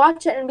just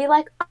watch it and be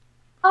like,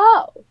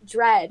 oh,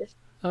 Dread.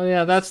 Oh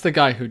yeah, that's the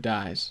guy who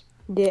dies.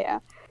 Yeah.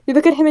 You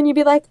look at him and you'd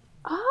be like,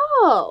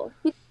 oh.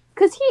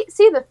 Because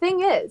the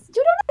thing is,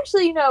 you don't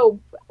actually know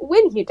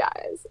when he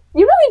dies.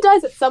 You know he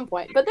dies at some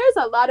point, but there's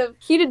a lot of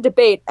heated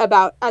debate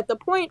about at the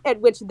point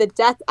at which the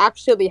death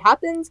actually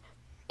happens.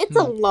 It's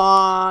a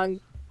long.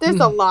 There's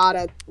a lot.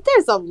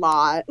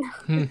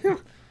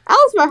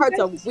 Alice by Heart's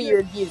a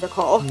weird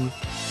musical.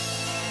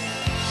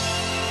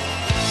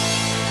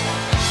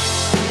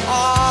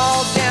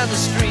 All down the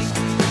street,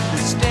 they're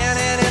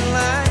standing in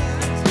line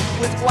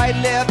with white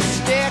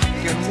lipstick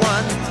and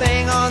one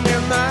thing on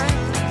their mind.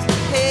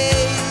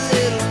 Hey,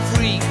 little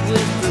freak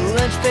with the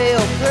lunch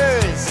pail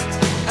purse,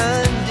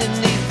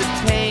 underneath the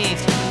paint,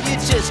 you're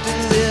just a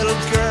little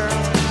girl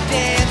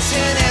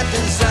dancing at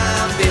the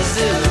zombie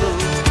zoo.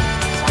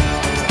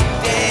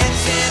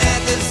 Dancing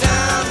at the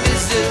zombie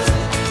zoo,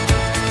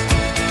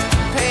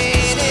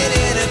 painted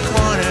in a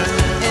corner,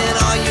 and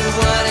all you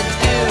wanna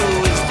do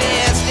is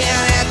dance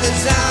down at the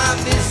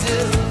zombie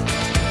zoo.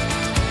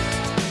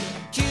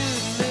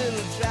 Cute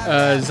little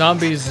drive-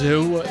 Zombie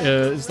Zoo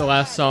is the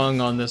last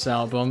song on this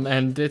album,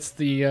 and it's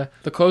the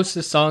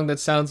closest song that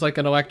sounds like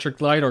an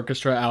Electric Light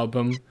Orchestra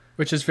album,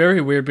 which is very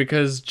weird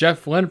because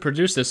Jeff Lynne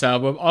produced this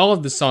album. All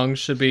of the songs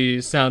should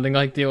be sounding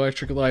like the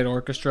Electric Light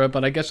Orchestra,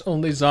 but I guess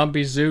only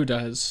Zombie Zoo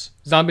does.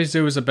 Zombie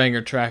Zoo is a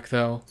banger track,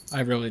 though.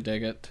 I really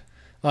dig it.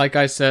 Like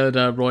I said,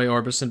 Roy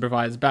Orbison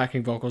provides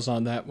backing vocals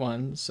on that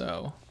one,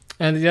 so...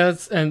 And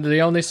the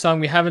only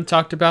song we haven't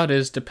talked about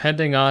is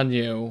Depending on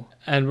You.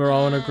 And we're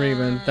all in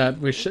agreement that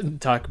we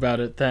shouldn't talk about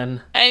it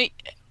then. And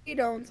We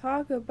don't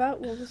talk about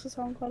what was the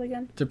song called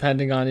again?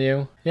 Depending on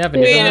You. You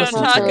haven't we even don't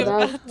listened talk to it.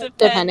 about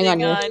Depending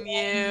depending on on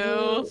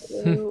you.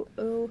 Ooh,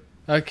 ooh.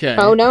 Okay.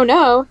 Oh,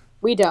 no,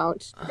 we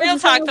don't. Real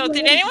talk though,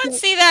 did anyone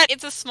see that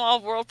It's a Small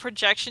World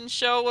projection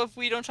show of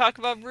We Don't Talk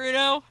About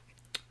Bruno?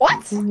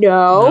 What?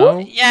 No. No?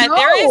 Yeah,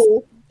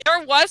 No.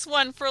 there was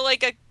one for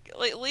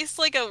at least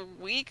a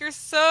week or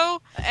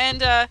so,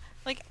 and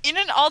in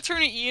an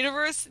alternate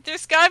universe,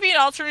 there's gotta be an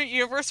alternate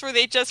universe where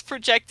they just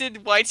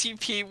projected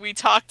YTP We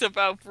Talked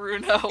About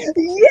Bruno.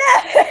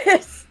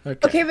 Yes!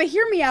 Okay. Okay, but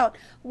hear me out.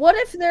 What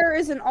if there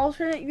is an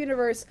alternate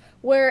universe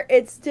where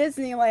it's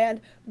Disneyland,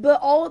 but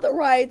all of the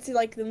rides,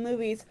 like the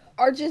movies,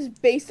 are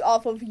just based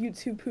off of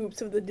YouTube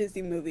poops of the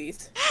Disney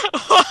movies?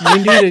 We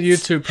need a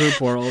YouTube poop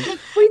world.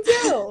 We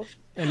do!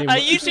 Anyway. A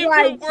YouTube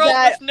Rides world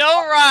that- with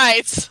no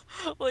rides,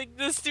 like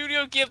the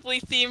Studio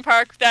Ghibli theme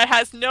park that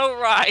has no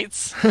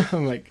rides. Oh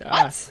my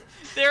god.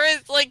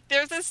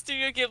 There's a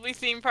Studio Ghibli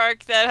theme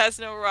park that has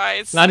no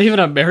rides. Not even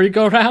a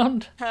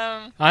merry-go-round?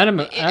 I'm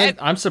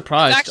It's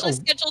surprised. actually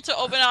scheduled to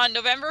open on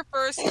November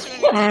 1st,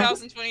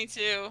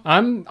 2022.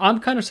 I'm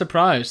kind of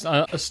surprised.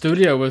 A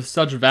studio with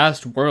such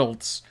vast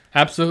worlds,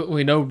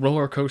 absolutely no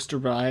roller coaster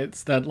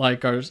rides that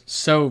are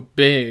so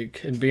big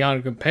and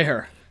beyond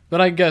compare. But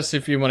I guess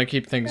if you want to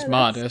keep things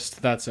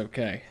modest, that's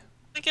okay.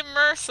 Like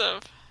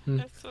immersive.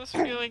 It's supposed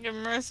to be like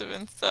immersive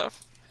and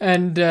stuff.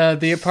 And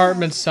the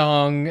apartment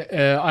song,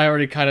 I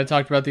already kind of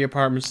talked about the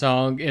apartment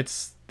song.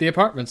 It's the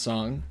apartment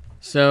song.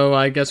 So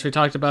I guess we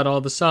talked about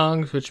all the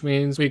songs, which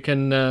means we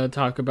can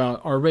talk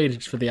about our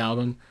ratings for the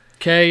album.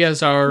 Kay,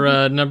 as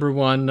our number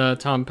one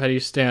Tom Petty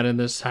stan in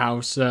this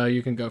house,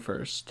 you can go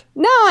first.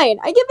 9. I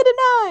give it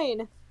a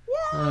 9.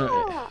 Yeah.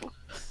 Alright.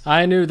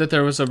 I knew that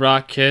there was a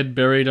rock kid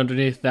buried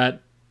underneath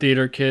that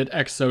theater kid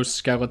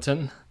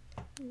exoskeleton.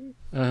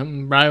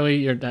 Riley,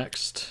 you're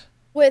next.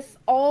 With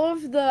all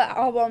of the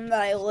album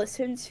that I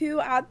listened to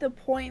at the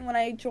point when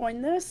I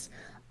joined this,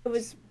 it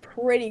was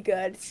pretty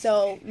good.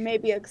 So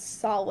maybe a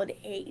solid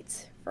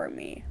 8 for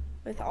me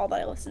with all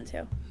that I listened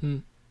to.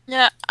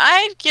 Yeah,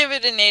 I'd give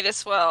it an 8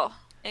 as well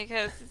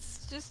because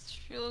it's just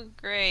really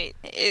great.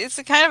 It's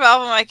the kind of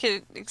album I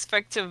could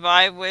expect to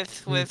vibe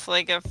with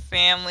like a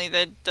family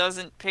that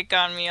doesn't pick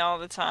on me all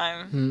the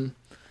time.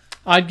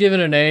 I'd give it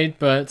an 8,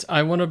 but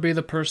I want to be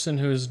the person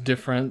who's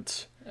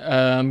different.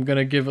 I'm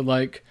gonna give it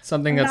like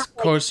something that's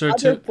closer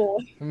to.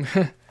 I'm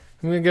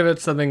gonna give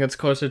it something that's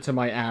closer to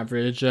my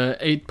average,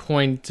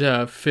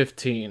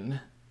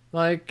 8.15.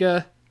 Like,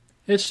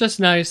 it's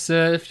just nice,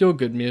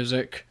 feel-good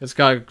music. It's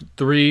got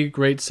 3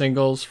 great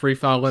singles: Free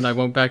Fallin', I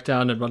Won't Back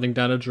Down, and Running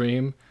Down a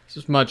Dream.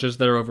 As much as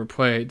they're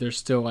overplayed, they're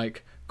still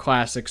like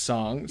classic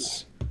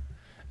songs.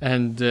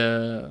 And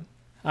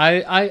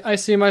I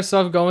see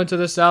myself going to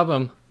this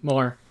album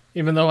more,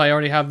 even though I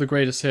already have the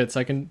greatest hits.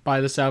 I can buy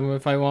this album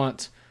if I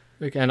want.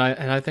 And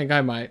I think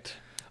I might.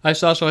 I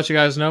should also let you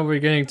guys know we're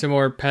getting to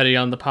more Petty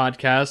on the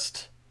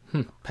podcast.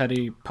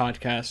 Petty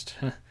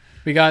podcast.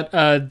 We got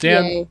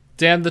Damn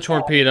the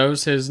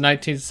Torpedoes, his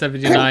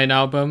 1979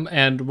 album,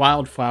 and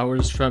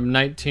Wildflowers from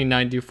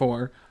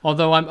 1994.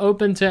 Although I'm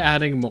open to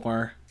adding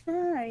more.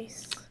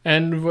 Nice.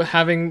 And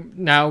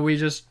we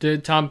just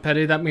did Tom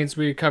Petty. That means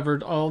we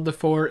covered all the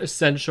 4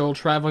 essential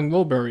Traveling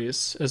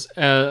Wilburys,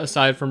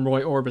 aside from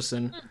Roy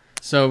Orbison.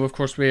 So, of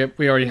course, we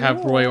already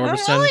have Roy I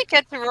Orbison. don't really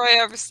get to Roy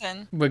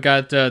Orbison. We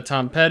got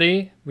Tom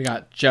Petty. We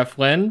got Jeff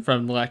Lynne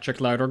from Electric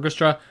Light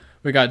Orchestra.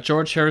 We got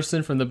George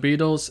Harrison from the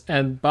Beatles.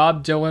 And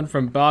Bob Dylan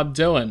from Bob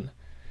Dylan.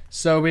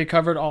 So we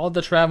covered all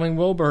the Traveling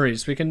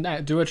Wilburys. We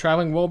can do a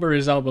Traveling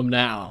Wilburys album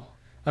now.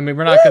 I mean,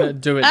 we're not going to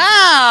do it.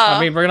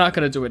 We're not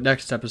going to do it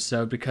next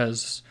episode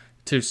because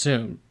too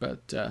soon.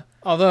 But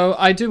although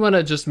I do want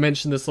to just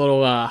mention this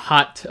little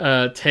hot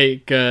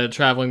take,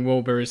 Traveling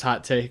Wilburys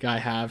hot take I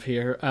have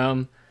here.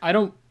 I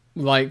don't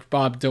like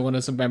Bob Dylan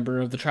as a member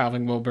of the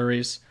Traveling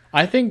Wilburys.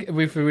 I think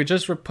if we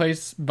just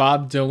replace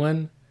Bob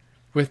Dylan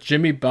with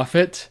Jimmy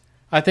Buffett,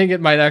 I think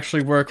it might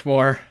actually work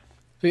more.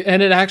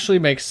 And it actually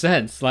makes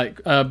sense.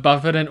 Like,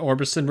 Buffett and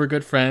Orbison were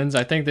good friends.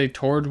 I think they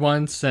toured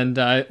once, and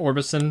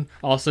Orbison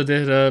also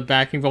did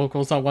backing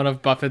vocals on one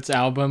of Buffett's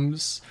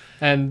albums.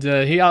 And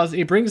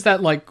he brings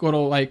that like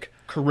little like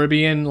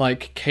Caribbean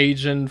like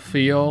Cajun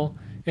feel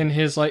in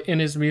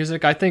his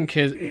music. I think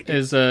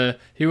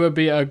he would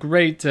be a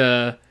great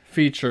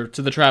feature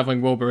to the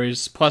Traveling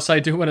Wilburys. Plus, I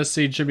do want to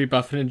see Jimmy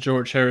Buffett and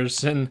George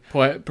Harrison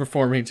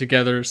performing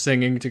together,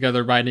 singing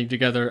together, writing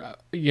together.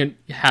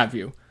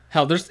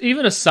 Hell, there's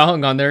even a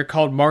song on there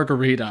called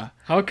Margarita.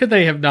 How could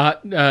they have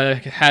not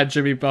had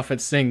Jimmy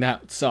Buffett sing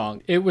that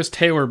song? It was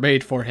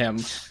tailor-made for him.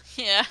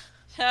 Yeah.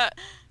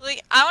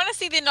 Like, I want to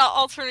see the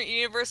alternate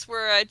universe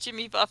where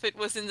Jimmy Buffett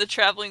was in the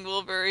Traveling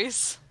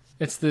Wilburys.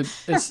 It's the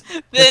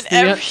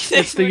Then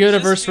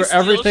universe where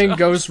everything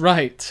goes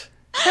right.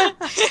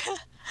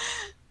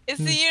 It's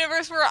the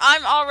universe where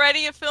I'm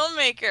already a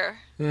filmmaker.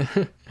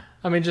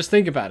 I mean, just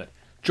think about it.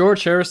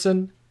 George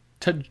Harrison,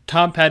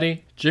 Tom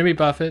Petty, Jimmy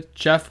Buffett,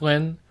 Jeff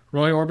Lynne,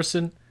 Roy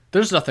Orbison.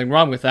 There's nothing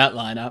wrong with that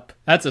lineup.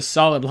 That's a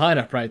solid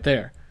lineup right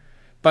there.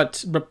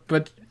 But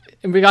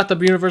we got the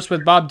universe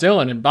with Bob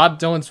Dylan and Bob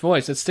Dylan's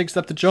voice. It stinks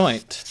up the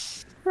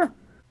joint.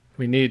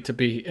 We need to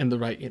be in the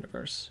right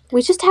universe.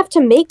 We just have to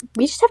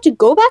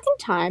go back in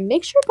time,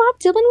 make sure Bob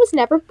Dylan was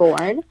never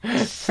born.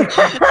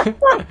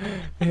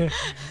 And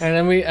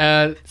then we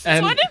When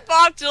did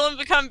Bob Dylan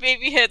become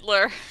baby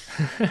Hitler?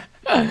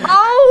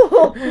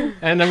 Oh!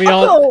 And then we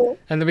go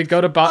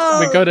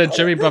to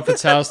Jimmy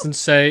Buffett's house and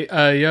say,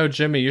 yo,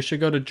 Jimmy, you should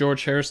go to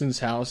George Harrison's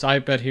house. I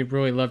bet he'd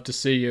really love to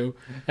see you.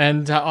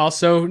 And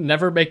also,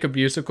 never make a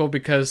musical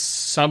because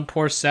some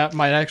poor sap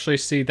might actually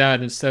see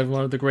that instead of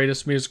one of the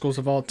greatest musicals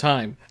of all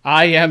time.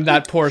 I am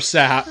that poor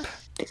sap.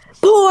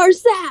 Poor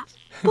sap!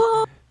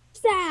 Poor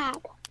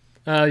sap!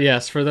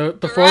 Yes,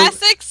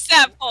 Jurassic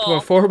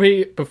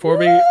Sepul. Before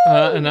we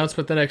announce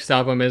what the next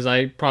album is,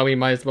 I probably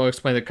might as well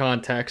explain the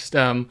context.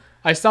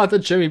 I saw the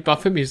Jimmy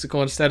Buffett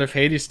musical instead of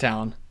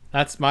Hadestown.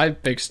 That's my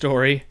big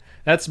story.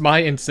 That's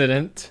my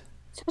incident.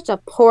 Such a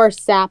poor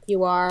sap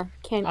you are.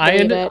 Can't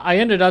believe it. I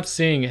ended up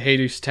seeing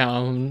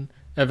Hadestown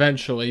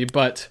eventually,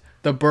 but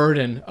the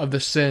burden of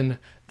the sin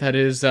that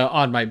is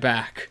on my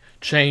back,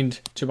 chained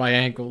to my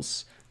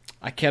ankles,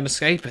 I can't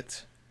escape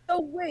it.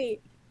 Oh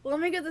wait, let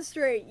me get this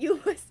straight.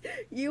 You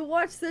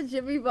watched the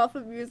Jimmy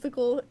Buffett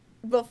musical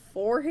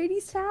before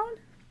Hadestown?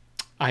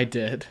 I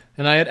did,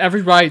 and I had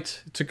every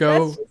right to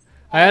go.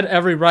 I had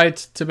every right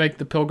to make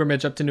the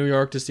pilgrimage up to New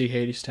York to see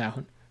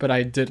Hadestown, but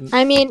I didn't.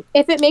 I mean,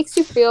 if it makes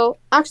you feel...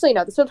 Actually,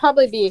 no, this would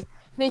probably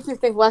make you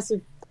think less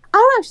of... I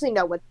don't actually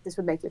know what this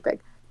would make you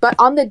think. But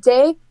on the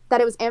day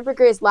that it was Amber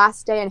Gray's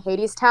last day in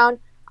Hadestown,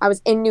 I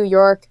was in New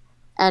York,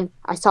 and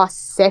I saw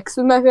Six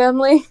with my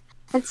family.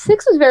 And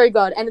Six was very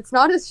good, and it's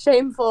not as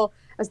shameful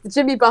as the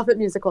Jimmy Buffett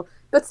musical.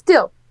 But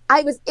still,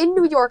 I was in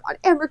New York on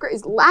Amber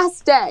Gray's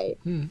last day.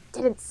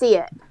 Didn't see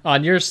it.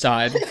 On your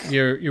side,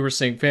 you were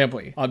seeing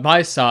family. On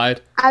my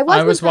side, I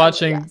was with family,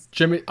 watching yes.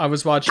 Jimmy. I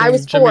was watching I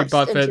was Jimmy forced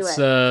Buffett's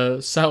into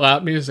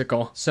Sellout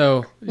musical.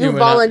 So You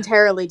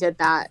voluntarily did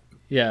that.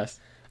 Yes.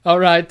 All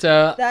right.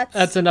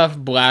 That's enough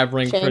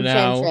blabbering for Shame,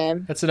 now. shame,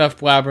 shame. That's enough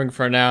blabbering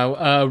for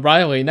now.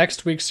 Riley,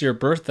 next week's your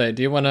birthday.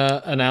 Do you want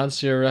to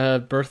announce your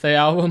birthday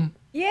album?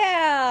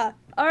 Yeah.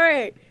 All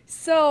right.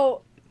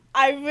 So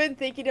I've been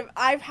thinking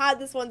I've had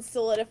this one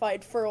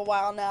solidified for a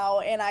while now,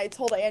 and I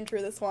told Andrew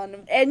this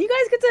one, and you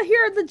guys get to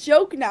hear the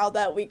joke now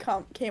that we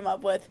came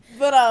up with.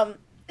 But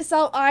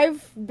so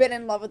I've been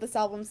in love with this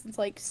album since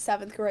like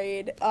 7th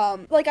grade.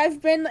 Like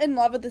I've been in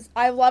love with this.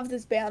 I love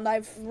this band.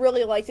 I've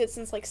really liked it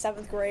since like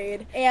 7th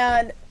grade,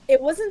 and it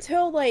wasn't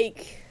until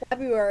like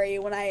February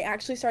when I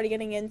actually started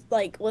getting in,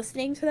 like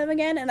listening to them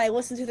again, and I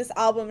listened to this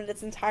album in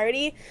its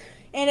entirety,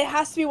 and it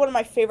has to be one of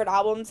my favorite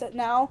albums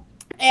now.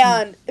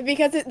 And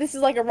because this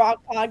is like a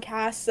rock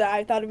podcast, so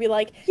I thought it'd be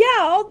like,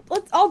 yeah,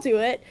 I'll do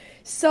it.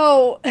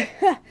 So,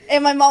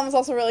 and my mom was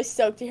also really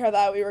stoked to hear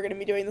that we were going to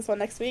be doing this one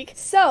next week.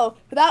 So,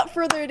 without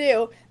further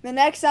ado, the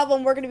next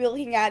album we're going to be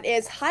looking at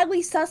is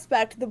Highly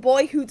Suspect, The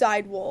Boy Who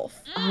Died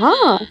Wolf.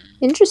 Ah,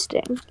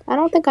 interesting. I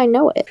don't think I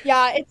know it.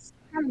 Yeah, it's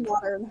kind of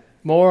modern.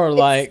 More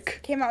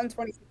like Came out in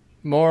 2016.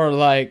 more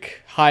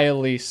like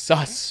Highly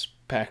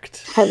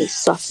Suspect. Highly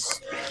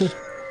sus.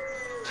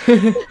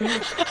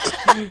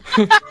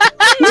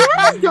 You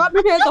had to drop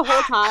your hand the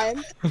whole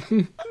time.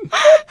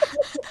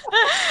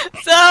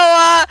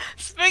 So,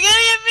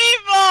 spaghetti and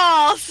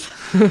meatballs!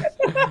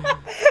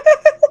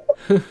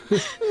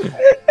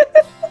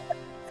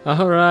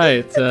 All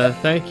right.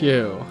 Thank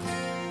you.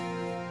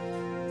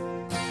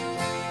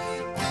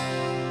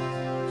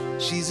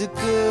 She's a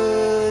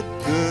good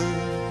girl,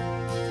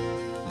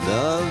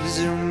 loves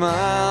her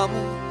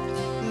mama,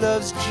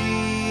 loves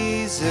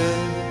Jesus,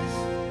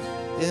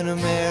 in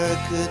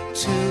America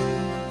too.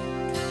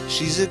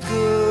 She's a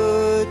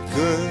good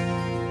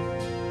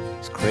girl,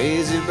 is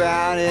crazy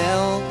about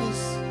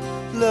Elvis,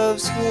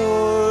 loves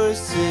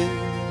horses,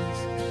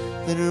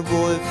 and her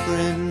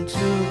boyfriend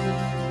too.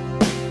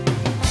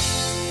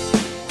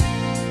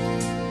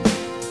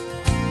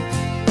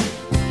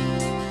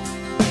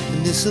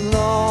 And it's a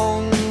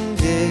long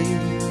day,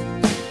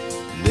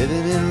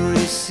 living in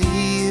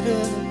Reseda.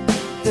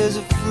 There's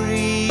a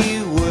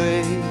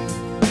freeway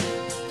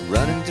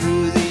running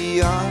through the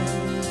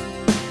yard,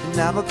 and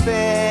I'm a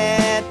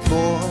bad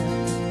boy,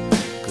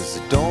 'cause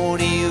I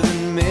don't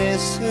even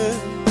miss her.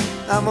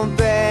 I'm a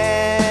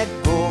bad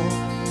boy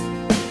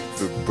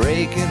for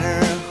breaking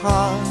her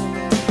heart.